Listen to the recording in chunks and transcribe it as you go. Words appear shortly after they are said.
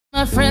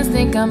My friends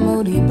think I'm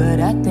moody,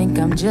 but I think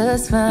I'm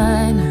just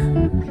fine.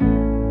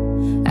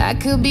 I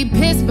could be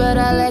pissed, but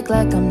I'll act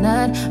like I'm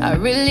not. I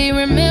really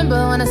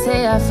remember when I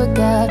say I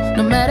forgot.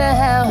 No matter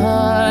how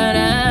hard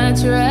I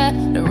try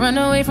to run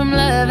away from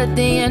love at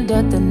the end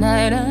of the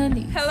night.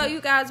 Hello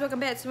you guys, welcome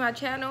back to my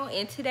channel,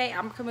 and today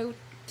I'm coming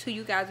to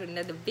you guys with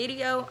another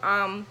video.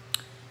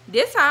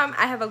 This time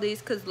I have a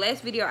list because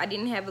last video I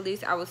didn't have a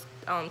list. I was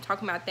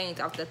talking about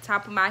things off the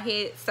top of my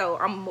head, so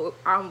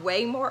I'm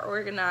way more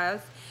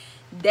organized.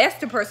 That's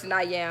the person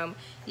I am.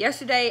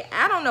 Yesterday,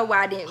 I don't know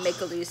why I didn't make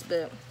a list,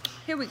 but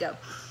here we go.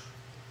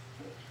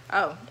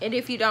 Oh, and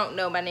if you don't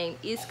know, my name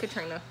is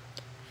Katrina.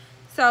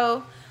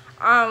 So,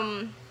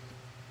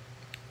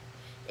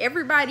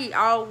 everybody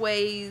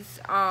always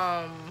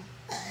try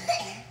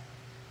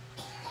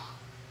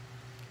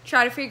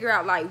to figure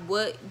out like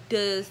what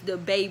does the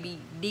baby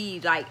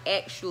need, like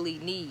actually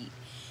need.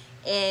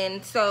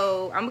 And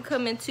so I'm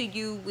coming to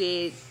you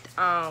with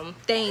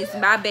things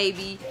my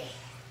baby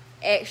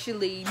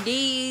actually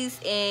needs,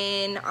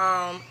 and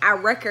I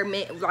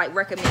recommend.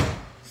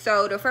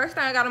 So the first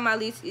thing I got on my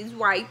list is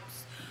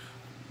wipes.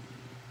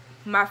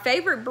 My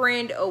favorite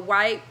brand of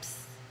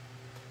wipes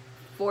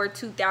for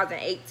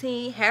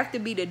 2018 have to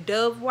be the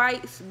Dove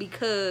wipes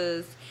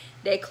because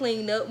they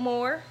clean up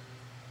more.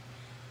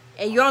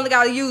 And you only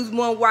gotta use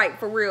one wipe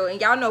for real. And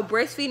y'all know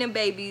breastfeeding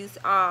babies,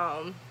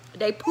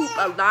 they poop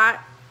a lot,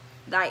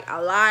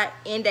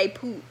 and they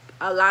poop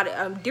a lot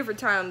of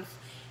different times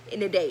in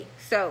the day.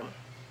 So,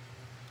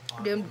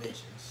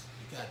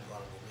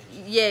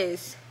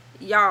 yes,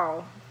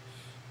 y'all,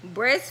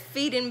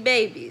 breastfeeding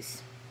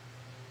babies,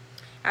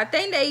 I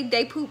think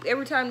they poop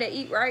every time they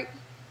eat, right?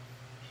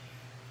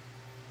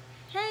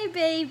 Hey,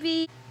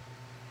 baby.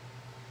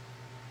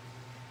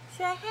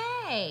 Say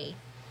hey.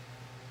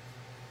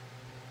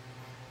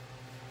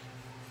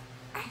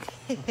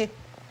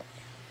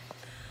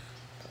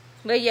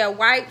 But yeah,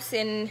 wipes,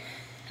 and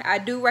I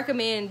do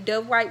recommend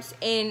Dove wipes.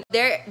 And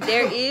there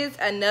is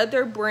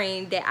another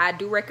brand that I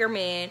do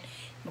recommend.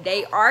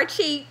 They are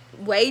cheap,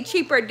 way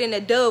cheaper than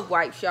the Dove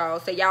wipes, y'all.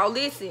 So y'all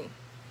listen.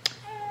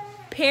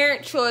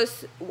 Parent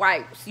Choice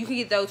wipes. You can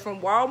get those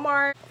from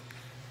Walmart.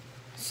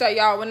 So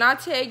y'all, when I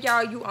tell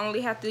y'all you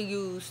only have to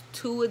use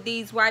 2 of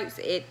these wipes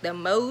at the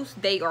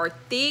most, they are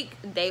thick,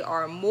 they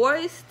are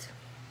moist,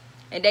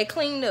 and they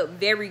clean up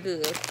very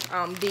good.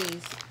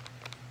 These,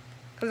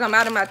 because I'm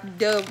out of my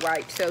Dove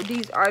wipes. So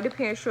these are the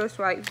Parent Choice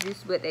wipes. This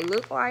is what they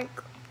look like.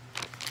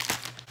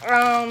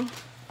 The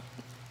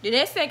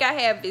next thing I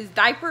have is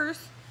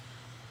diapers.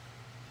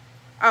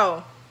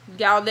 Oh,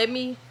 y'all, let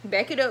me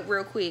back it up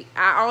real quick.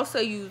 I also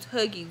use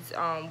Huggies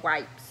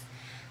wipes.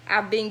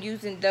 I've been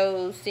using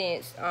those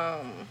since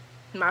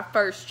my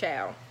first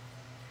child.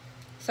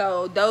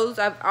 So those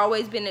I've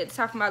always been at the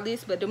top of my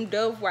list, but them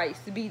Dove wipes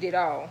beat it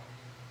all.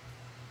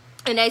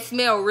 And they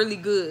smell really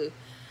good.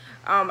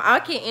 I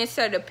can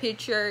insert a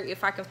picture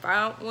if I can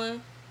find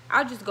one.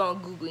 I'll just go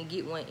on Google and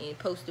get one and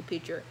post a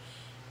picture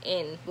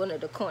in one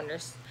of the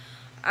corners.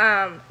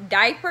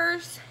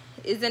 Diapers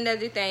is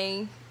another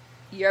thing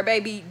your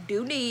baby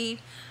do need.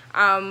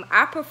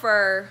 I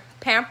prefer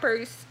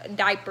Pampers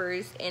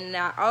diapers, and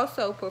I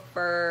also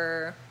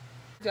prefer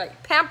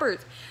like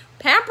Pampers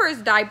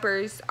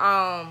diapers.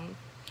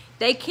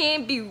 They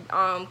can be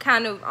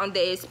kind of on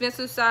the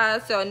expensive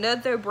side. So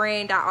another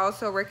brand I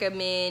also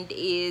recommend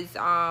is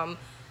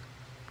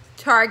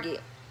Target.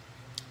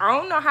 I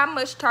don't know how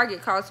much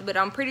Target costs, but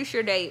I'm pretty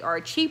sure they are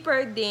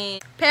cheaper than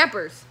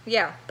Pampers.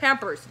 Yeah,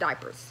 Pampers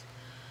diapers.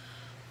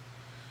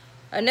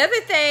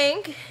 Another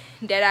thing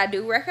that I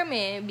do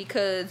recommend,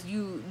 because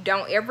you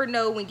don't ever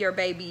know when your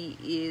baby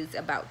is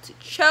about to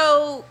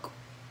choke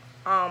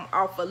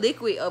off a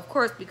liquid, of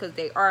course, because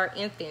they are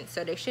infants,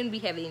 so they shouldn't be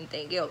having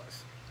anything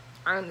else,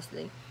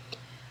 honestly,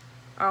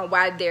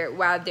 while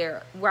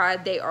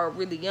they are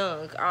really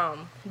young.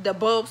 The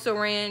bulb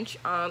syringe,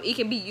 it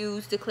can be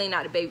used to clean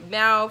out the baby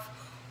mouth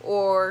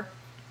or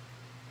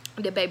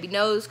the baby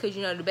nose, because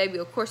you know the baby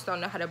of course don't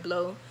know how to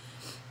blow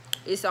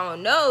its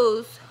own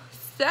nose.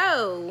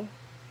 So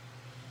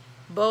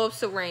bulb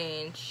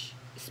syringe,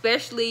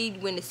 especially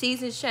when the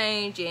seasons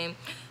change and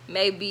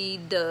maybe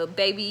the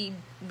baby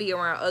be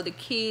around other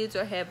kids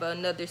or have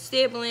another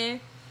sibling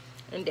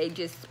and they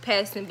just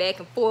passing back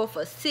and forth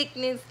for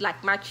sickness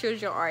like my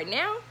children are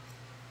now.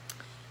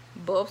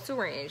 Bulb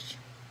syringe.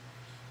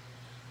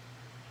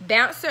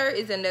 Bouncer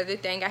is another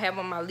thing I have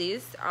on my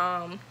list.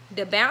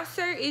 The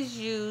bouncer is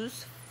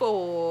used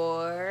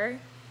for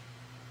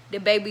the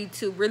baby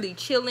to really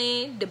chill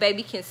in. The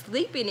baby can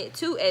sleep in it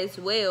too as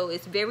well.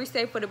 It's very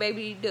safe for the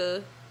baby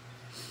to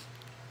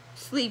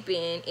sleep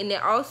in. And they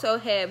also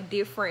have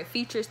different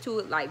features to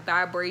it, like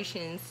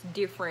vibrations,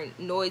 different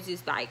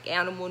noises, like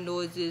animal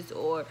noises,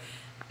 or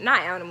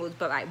not animals,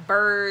 but like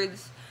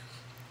birds,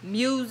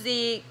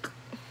 music.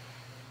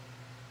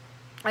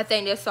 I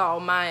think that's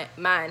all mine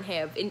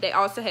have. And they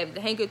also have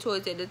the hanger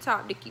toys at the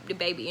top to keep the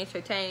baby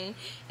entertained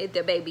if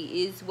the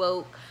baby is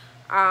woke.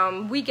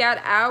 We got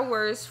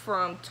ours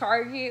from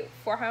Target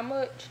for how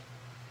much?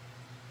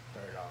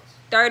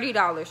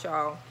 $30,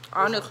 y'all,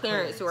 on the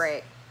clearance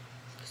rack.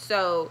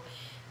 So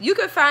you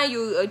can find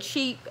you a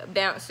cheap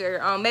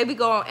bouncer. Maybe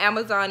go on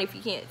Amazon if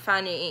you can't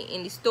find it in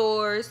any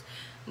stores.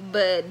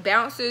 But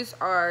bouncers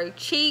are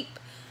cheap.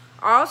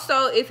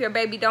 Also, if your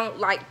baby don't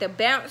like the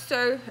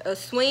bouncer, a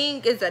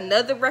swing is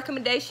another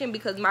recommendation,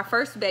 because my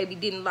first baby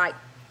didn't like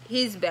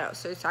his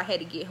bouncer, so I had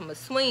to get him a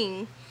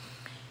swing.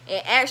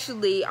 And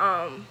actually,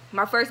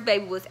 my first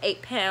baby was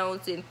 8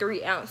 pounds and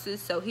 3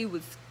 ounces, so he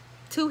was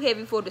too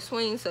heavy for the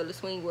swing, so the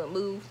swing wouldn't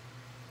move.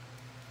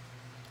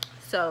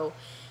 So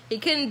he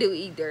couldn't do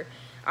either.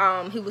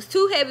 He was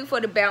too heavy for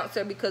the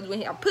bouncer, because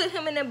when I put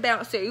him in the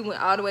bouncer, he went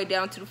all the way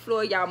down to the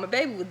floor. Y'all, my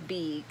baby was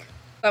big.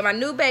 But my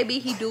new baby,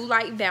 he do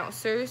like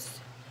bouncers.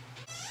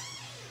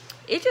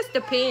 It just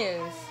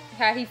depends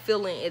how he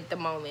feeling at the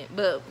moment.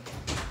 But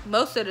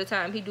most of the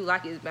time, he do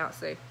like his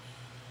bouncer.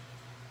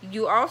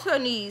 You also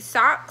need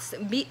socks,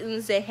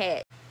 mittens, and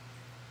hats.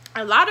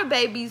 A lot of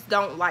babies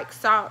don't like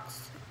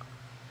socks,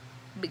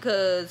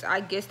 because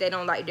I guess they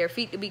don't like their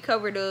feet to be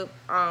covered up.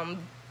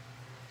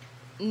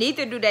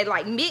 Neither do they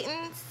like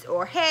mittens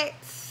or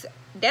hats.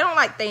 They don't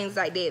like things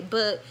like that.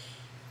 But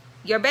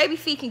your baby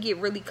feet can get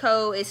really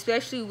cold,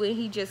 especially when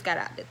he just got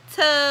out the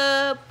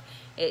tub.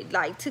 It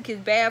like took his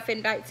bath at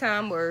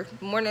nighttime or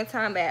morning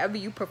time, whatever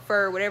you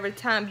prefer, whatever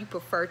time you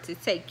prefer to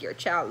take your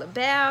child a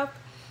bath.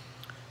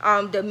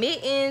 The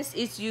mittens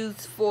is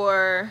used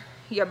for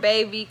your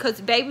baby, because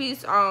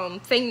babies'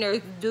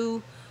 fingers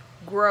do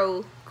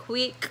grow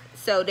quick,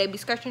 so they be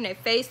scratching their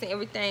face and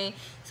everything.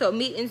 So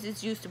mittens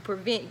is used to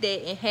prevent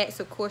that, and hats,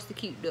 of course, to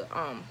keep the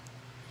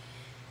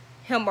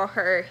him or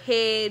her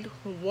head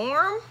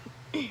warm.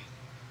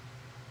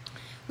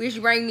 Which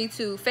brings me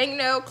to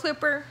fingernail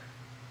clipper.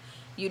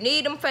 You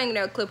need them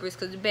fingernail clippers,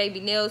 because the baby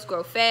nails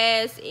grow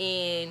fast,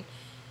 and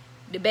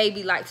the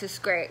baby likes to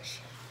scratch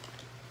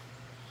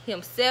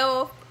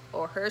himself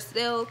or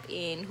herself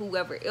and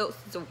whoever else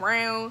is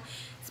around,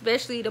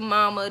 especially the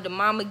mama. The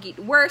mama get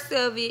the worst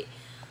of it.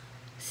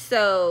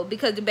 So,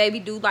 because the baby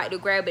do like to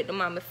grab at the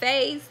mama's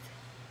face.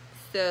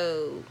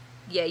 So,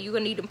 yeah, you're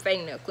going to need them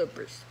fingernail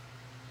clippers.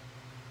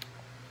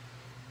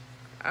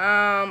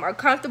 A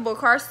comfortable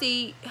car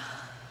seat.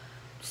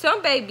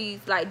 Some babies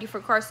like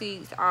different car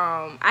seats.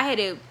 I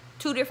had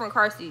 2 different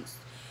car seats.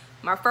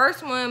 My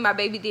first one, my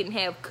baby didn't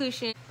have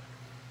cushion.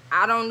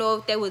 I don't know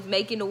if they was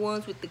making the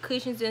ones with the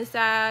cushions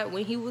inside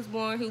when he was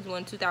born. He was born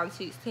in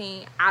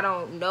 2016. I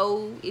don't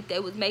know if they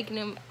was making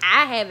them.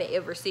 I haven't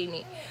ever seen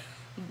it.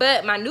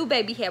 But my new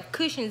baby have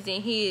cushions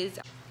in his.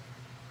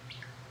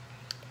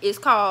 It's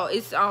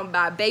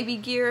by Baby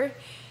Gear,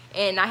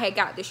 and I had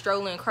got the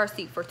stroller and car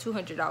seat for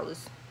 $200.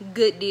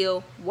 Good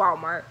deal,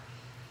 Walmart.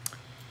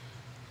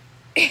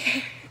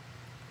 A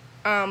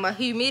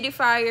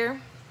humidifier.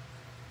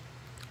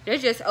 They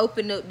just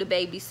open up the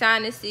baby's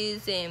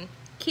sinuses and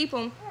keep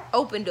them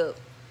opened up.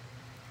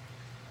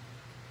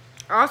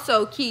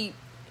 Also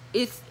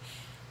it's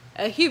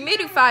a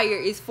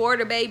humidifier is for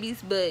the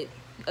babies, but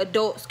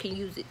adults can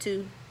use it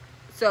too.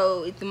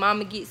 So if the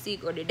mama gets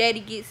sick or the daddy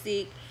gets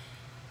sick,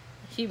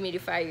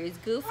 humidifier is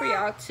good for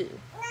y'all too.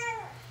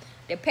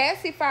 The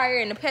pacifier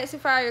and the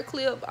pacifier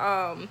clip,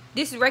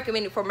 this is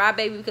recommended for my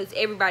baby, because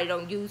everybody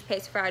don't use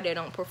pacifier, they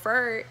don't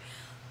prefer it.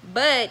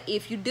 But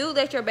if you do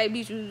let your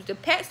babies use the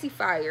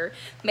pacifier,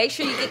 make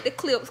sure you get the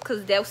clips,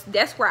 because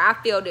that's where I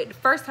failed it. The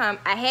first time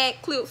I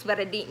had clips, but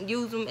I didn't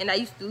use them, and I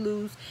used to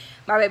lose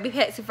my baby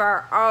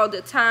pacifier all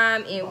the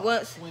time. And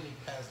once,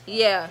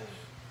 yeah,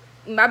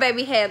 my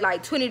baby had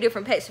like 20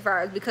 different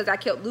pacifiers, because I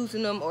kept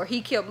losing them, or he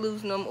kept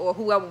losing them, or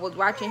whoever was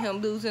watching him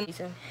losing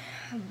them.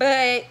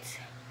 But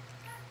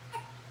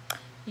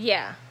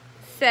yeah,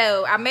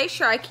 so I make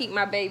sure I keep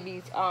my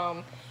baby's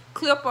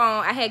clip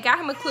on. I had got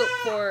him a clip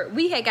for,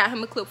 we had got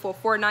him a clip for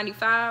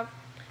 $4.95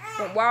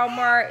 from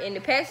Walmart, and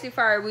the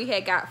pacifier we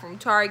had got from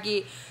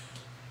Target.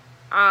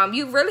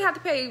 You really have to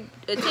pay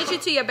attention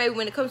to your baby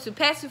when it comes to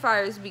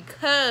pacifiers,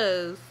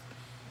 because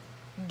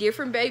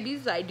different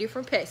babies like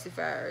different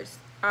pacifiers.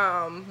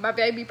 My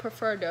baby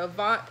preferred the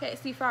Avant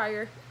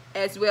pacifier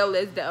as well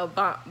as the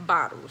Avant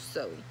bottles,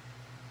 so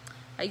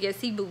I guess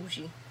he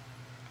bougie.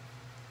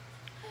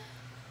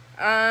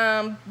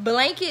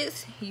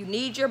 Blankets, you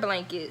need your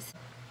blankets.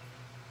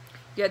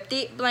 Your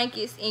thick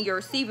blankets and your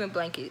receiving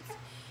blankets.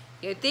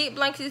 Your thick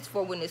blankets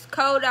for when it's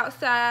cold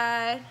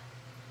outside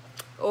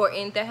or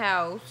in the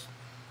house,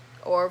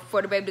 or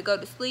for the baby to go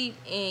to sleep.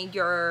 And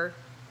your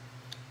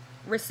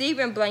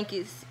receiving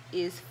blankets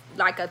is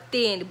like a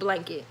thin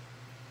blanket.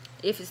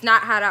 If it's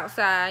not hot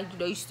outside, you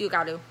know, you still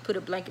gotta put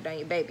a blanket on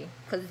your baby,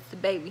 because it's the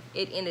baby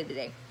at the end of the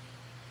day.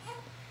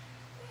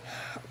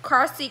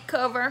 Car seat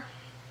cover.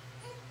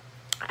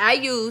 I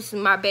use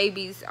my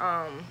baby's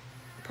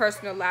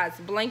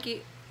personalized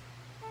blanket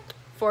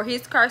for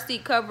his car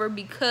seat cover,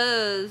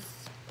 because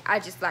I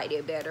just like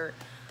it better.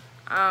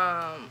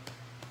 I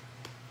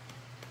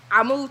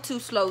move too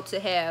slow to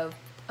have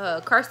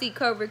car seat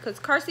cover, because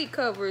car seat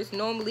covers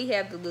normally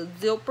have the little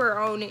zipper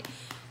on it.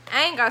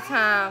 I ain't got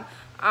time.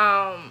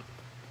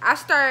 I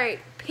start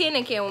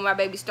panicking when my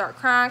baby start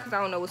crying, because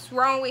I don't know what's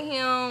wrong with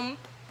him.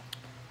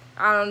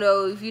 I don't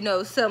know if you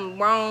know something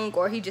wrong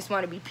or he just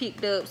want to be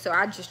picked up, so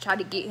I just try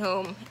to get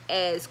him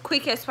as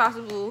quick as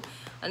possible.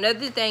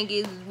 Another thing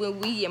is when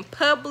we in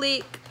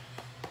public,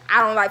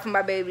 I don't like for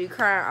my baby to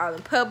cry all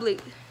in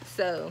public,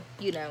 so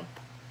you know.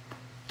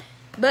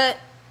 But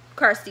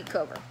car seat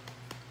cover,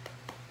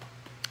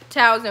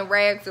 towels and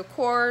rags, of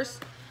course.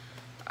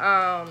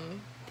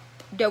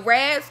 The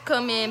rags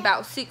come in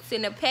about 6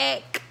 in a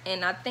pack,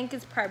 and I think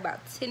it's probably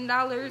about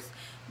 $10.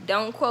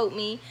 Don't quote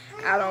me,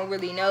 I don't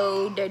really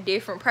know. They're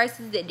different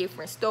prices at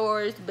different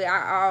stores, but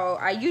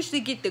I usually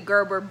get the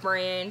Gerber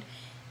brand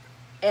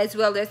as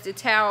well as the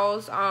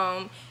towels.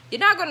 You're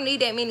not gonna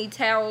need that many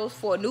towels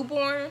for a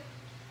newborn.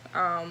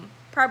 Probably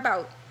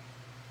about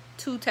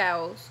 2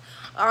 towels.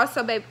 I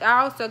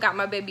also got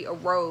my baby a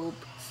robe,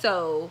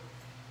 so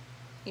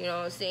you know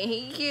what I'm saying,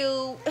 he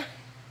cute.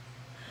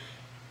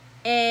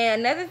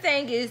 And another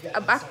thing is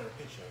about,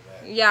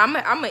 yeah, I'm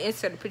gonna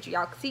insert a picture,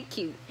 y'all, cause he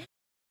cute.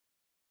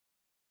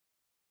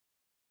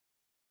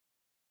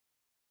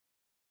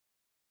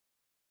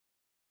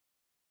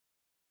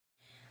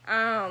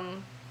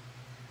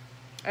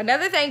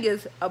 Another thing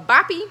is a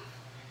boppy.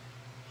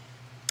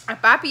 A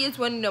boppy is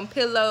one of them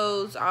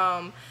pillows.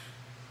 I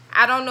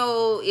don't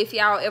know if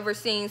y'all ever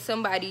seen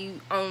somebody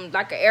on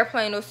like an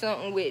airplane or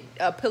something with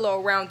a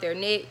pillow around their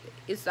neck.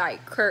 It's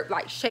like curved,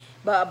 like shape.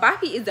 But a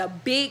boppy is a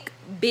big,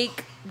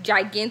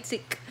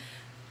 gigantic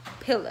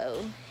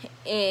pillow,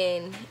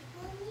 and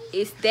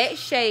it's that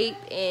shape,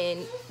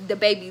 and the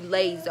baby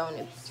lays on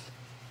it,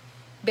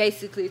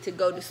 basically to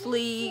go to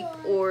sleep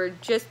or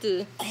just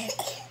to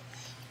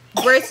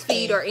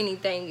breastfeed or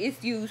anything.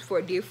 It's used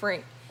for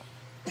different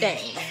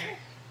things.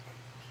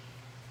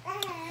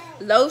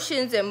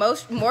 Lotions and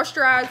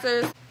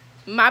moisturizers.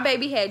 My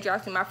baby had dry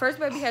skin. My first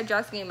baby had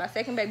dry skin. My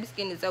second baby's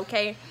skin is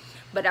okay,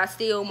 but I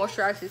still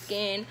moisturize his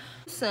skin.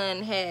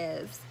 Son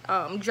has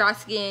dry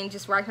skin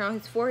just right here on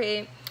his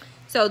forehead,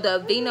 so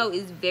the Aveeno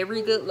is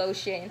very good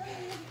lotion.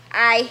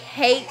 I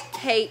hate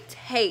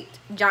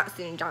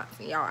Johnson &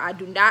 Johnson, y'all. I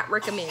do not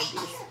recommend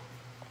this.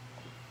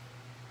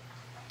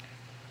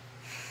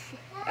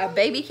 A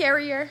baby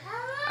carrier.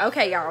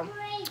 Okay, y'all,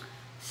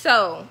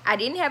 so I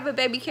didn't have a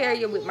baby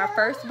carrier with my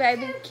first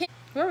baby.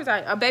 Where was I?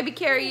 A baby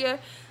carrier.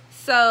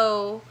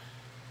 So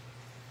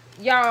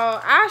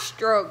y'all, I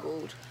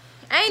struggled.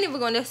 I ain't even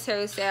gonna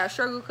necessarily say I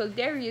struggled, because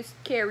Darius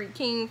carried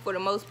King for the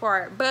most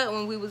part, but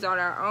when we was on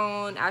our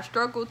own, I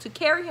struggled to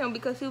carry him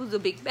because he was a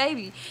big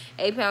baby,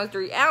 8 pounds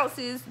 3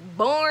 ounces,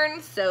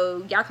 born.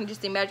 So y'all can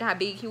just imagine how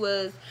big he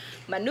was.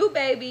 My new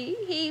baby,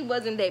 he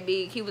wasn't that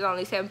big. He was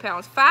only 7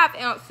 pounds 5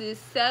 ounces.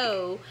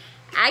 So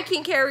I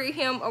can carry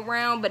him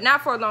around, but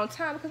not for a long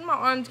time because my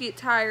arms get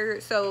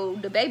tired. So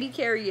the baby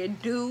carrier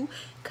do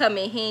come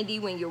in handy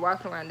when you're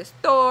walking around the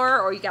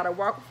store or you gotta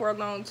walk for a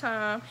long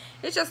time.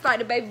 It's just like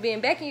the baby being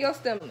back in your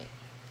stomach.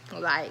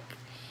 Like,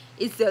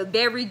 it's a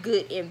very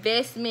good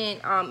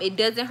investment. It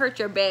doesn't hurt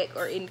your back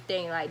or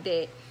anything like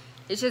that.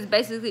 It's just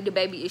basically the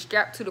baby is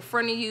strapped to the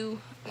front of you,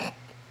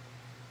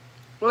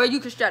 or you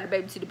can strap the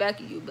baby to the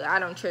back of you, but I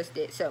don't trust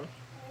that. So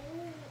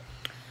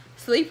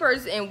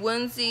sleepers and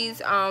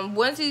onesies.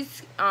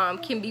 Onesies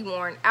can be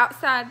worn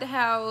outside the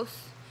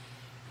house,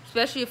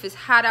 especially if it's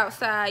hot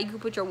outside. You can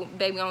put your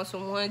baby on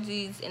some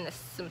onesies and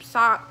some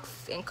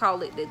socks and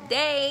call it the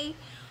day.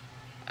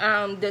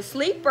 The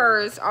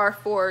sleepers are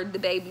for the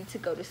baby to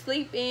go to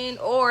sleep in,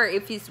 or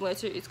if it's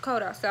winter, it's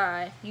cold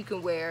outside, you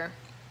can wear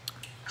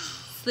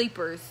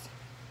sleepers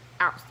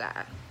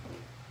outside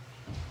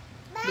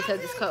because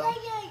it's cold.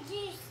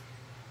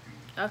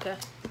 Okay.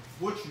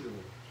 What you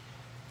doing?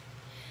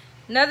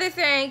 Another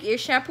thing is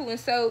shampoo and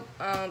soap.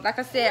 Like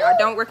I said, I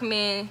don't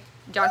recommend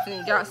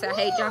Johnson & Johnson. I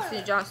hate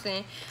Johnson &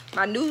 Johnson.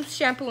 My new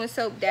shampoo and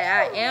soap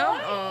that I am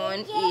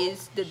on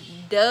is the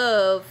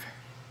Dove.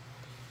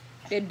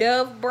 The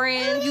Dove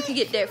brand. You can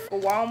get that for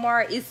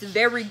Walmart. It's a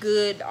very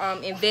good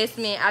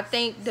investment. I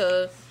think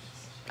a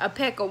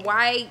pack of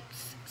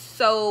wipes,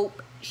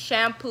 soap,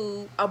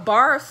 shampoo, a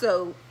bar of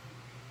soap,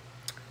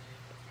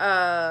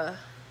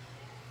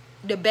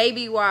 the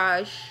baby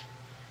wash,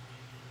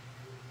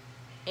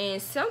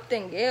 and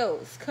something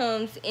else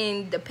comes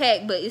in the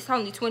pack, but it's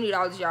only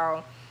 $20,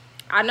 y'all.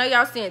 I know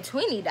y'all saying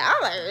 $20,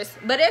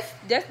 but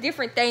that's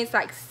different things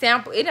like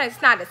sample.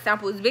 It's not a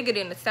sample, it's bigger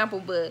than a sample,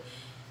 but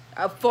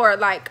for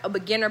like a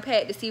beginner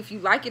pack to see if you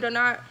like it or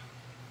not.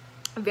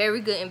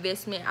 Very good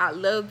investment. I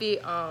love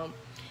it.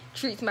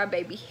 Treats my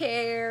baby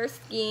hair,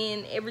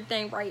 skin,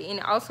 everything right, and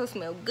it also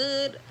smells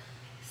good.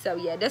 So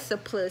yeah, that's a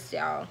plus,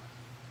 y'all.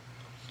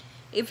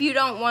 If you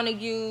don't want to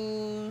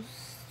use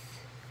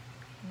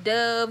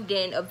Dove,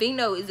 then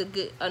Aveeno is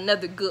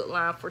another good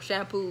line for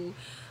shampoo,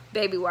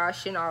 baby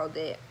wash, and all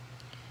that.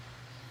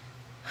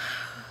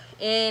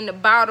 And the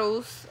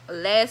bottles,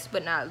 last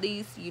but not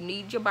least, you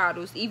need your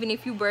bottles, even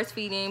if you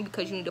breastfeeding,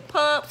 because you need to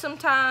pump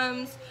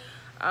sometimes.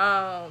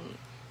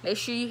 Make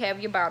sure you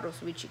have your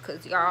bottles with you,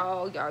 because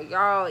y'all,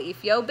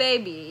 if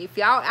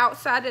y'all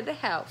outside of the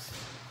house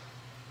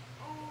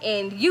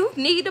and you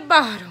need a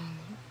bottle,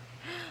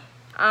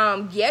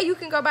 Yeah, you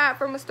can go buy it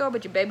from a store,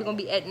 but your baby gonna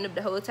be acting up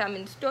the whole time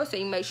in the store. So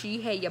you make sure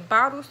you have your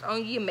bottles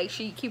on you. Make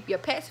sure you keep your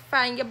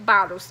pacifier and your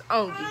bottles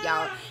on you,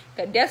 y'all.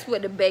 Cause that's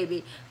what the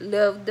baby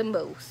love the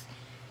most.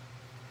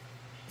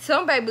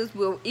 Some babies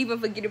will even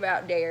forget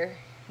about their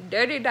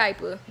dirty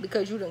diaper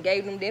because you done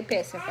gave them their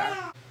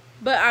pacifier.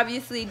 But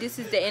obviously, this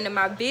is the end of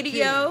my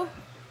video.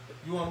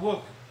 You want to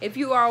walk? If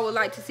you all would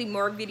like to see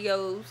more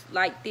videos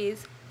like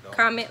this,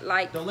 comment,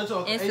 like,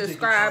 and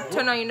subscribe.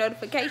 Turn on your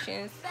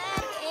notifications.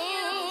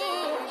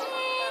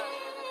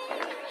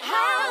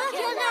 How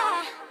can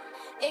I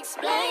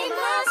explain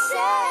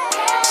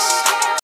myself?